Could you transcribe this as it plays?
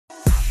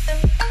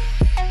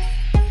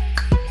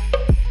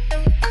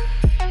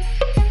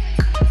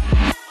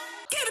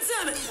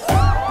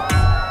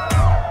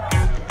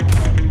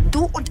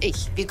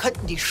Wir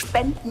könnten die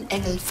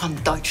Spendenengel von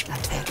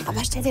Deutschland werden.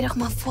 Aber stell dir doch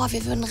mal vor,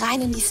 wir würden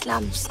rein in die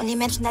Slums und den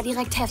Menschen da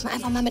direkt helfen.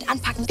 Einfach mal mit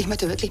anpacken. Ich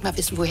möchte wirklich mal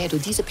wissen, woher du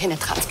diese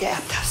Penetranz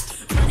geerbt hast.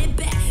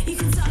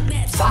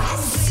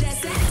 Was?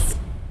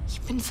 Ich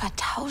bin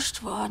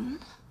vertauscht worden.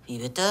 Wie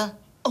bitte?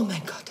 Oh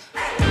mein Gott.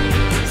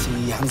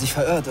 Sie haben sich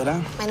verirrt,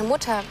 oder? Meine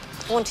Mutter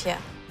wohnt hier.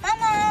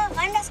 Mama,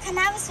 räum das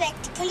Cannabis weg.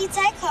 Die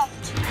Polizei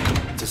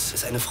kommt. Das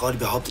ist eine Frau, die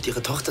behauptet,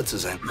 ihre Tochter zu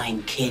sein.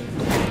 Mein Kind.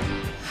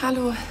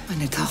 Hallo.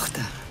 Meine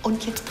Tochter.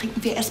 Und jetzt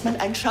trinken wir erstmal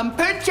ein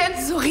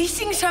Champagner. So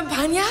richtigen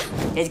Champagner?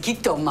 Jetzt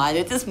gib doch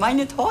mal, das ist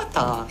meine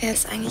Tochter. Wer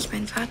ist eigentlich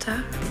mein Vater?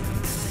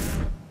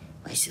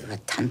 Weißt du, was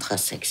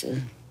Tantra-Sex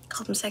ist?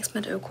 Gruppensex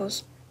mit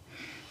Ökos.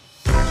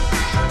 Du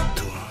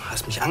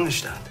hast mich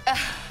angestarrt.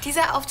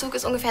 Dieser Aufzug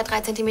ist ungefähr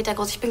 3 Zentimeter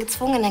groß. Ich bin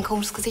gezwungen, in dein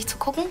komisches Gesicht zu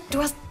gucken.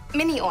 Du hast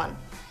Mini-Ohren.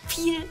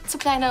 Viel zu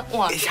kleine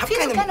Ohren. Ich hab Viel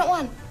keine... zu kleine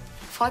Ohren.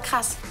 Voll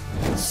krass.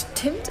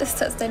 Stimmt es,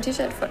 dass dein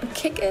T-Shirt von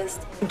Kick ist?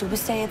 Und du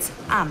bist ja jetzt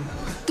arm.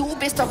 Du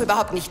bist doch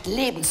überhaupt nicht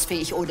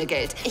lebensfähig ohne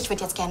Geld. Ich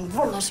würde jetzt gern einen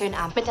wunderschönen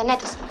Abend mit der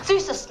nettesten,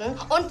 süßesten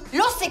und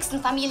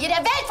lustigsten Familie der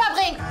Welt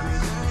verbringen.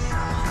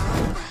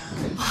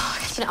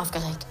 Oh, ich bin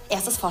aufgeregt.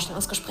 Erstes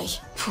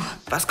Vorstellungsgespräch. Puh.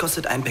 Was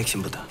kostet ein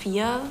Päckchen Butter?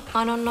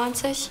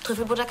 4,99.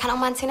 Trüffelbutter kann auch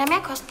mal einen Zehner mehr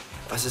kosten.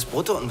 Was ist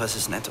brutto und was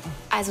ist netto?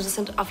 Also das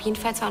sind auf jeden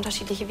Fall 2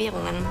 unterschiedliche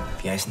Währungen.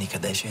 Wie heißen die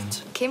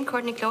Kardashians? Kim,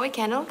 Courtney, Chloe,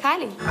 Kendall,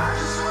 Kylie.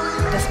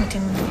 Das mit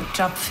dem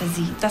Job für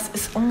Sie, das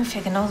ist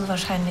ungefähr genauso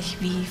wahrscheinlich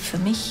wie für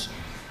mich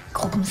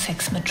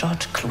Gruppensex mit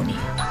George Clooney.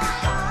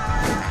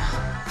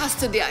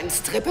 Hast du dir einen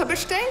Stripper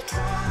bestellt?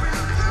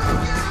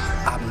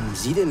 Haben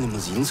Sie den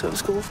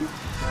Limousinenservice gerufen?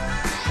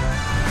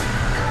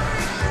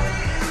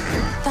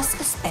 Das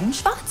ist Ben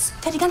Schwarz,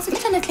 der die ganzen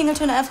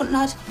Internet-Klingeltöne erfunden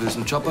hat. Willst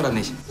du einen Job oder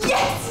nicht?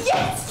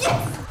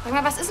 Sag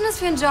mal, was ist denn das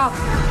für ein Job?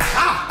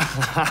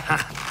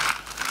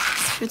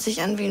 Das fühlt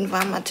sich an wie ein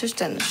warmer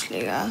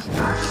Tischtennisschläger.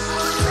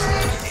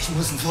 Ich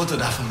muss ein Foto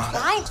davon machen.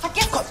 Nein,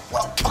 vergiss Gott.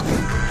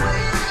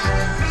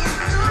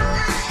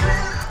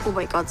 Oh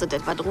mein Gott, sind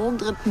etwa Drogen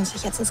drin? Muss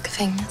ich jetzt ins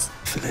Gefängnis?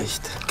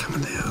 Vielleicht kann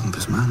man da ja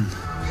irgendwas machen.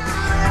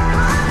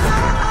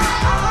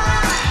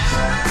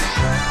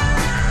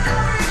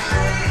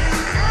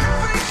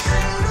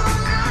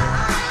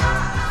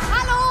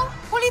 Hallo,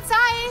 Polizei!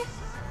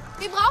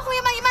 Wir brauchen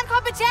hier mal jemand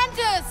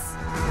Kompetentes!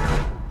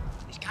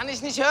 Ich kann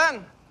dich nicht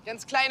hören.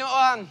 Ganz kleine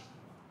Ohren.